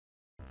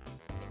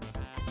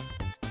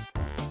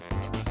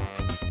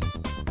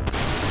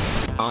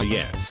Ah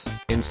yes,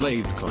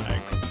 enslaved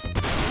clag.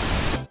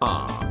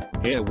 Ah,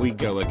 here we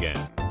go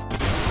again.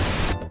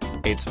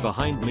 It's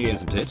behind me,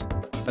 isn't it?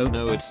 Oh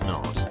no, it's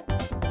not.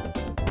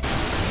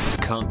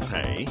 Can't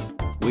pay?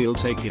 We'll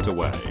take it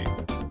away.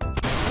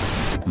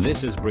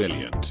 This is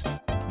brilliant.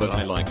 But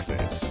I like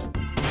this.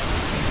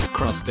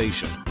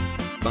 Crustacean.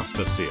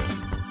 Buster Sear.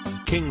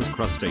 King's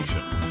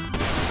Crustacean.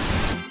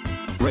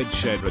 Red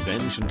Shed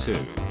Redemption 2.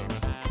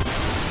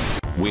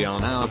 We are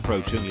now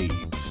approaching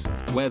Leeds,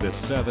 where this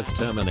service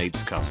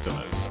terminates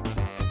customers.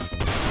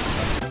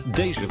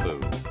 Deja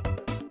vu.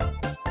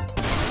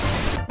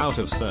 Out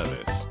of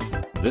service.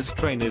 This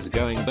train is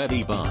going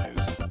Betty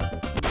buys.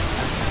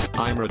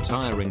 I'm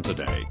retiring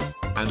today.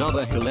 And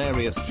other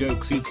hilarious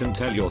jokes you can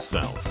tell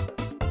yourself.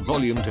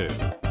 Volume 2.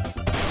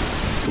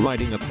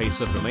 Riding a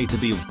pacer from A to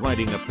B,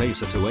 riding a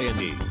pacer to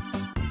A&E.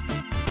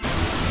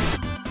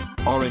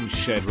 Orange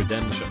Shed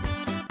Redemption.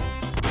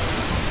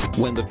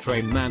 When the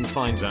train man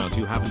finds out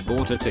you haven't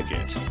bought a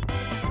ticket.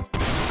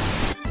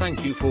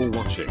 Thank you for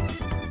watching.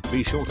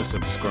 Be sure to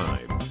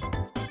subscribe.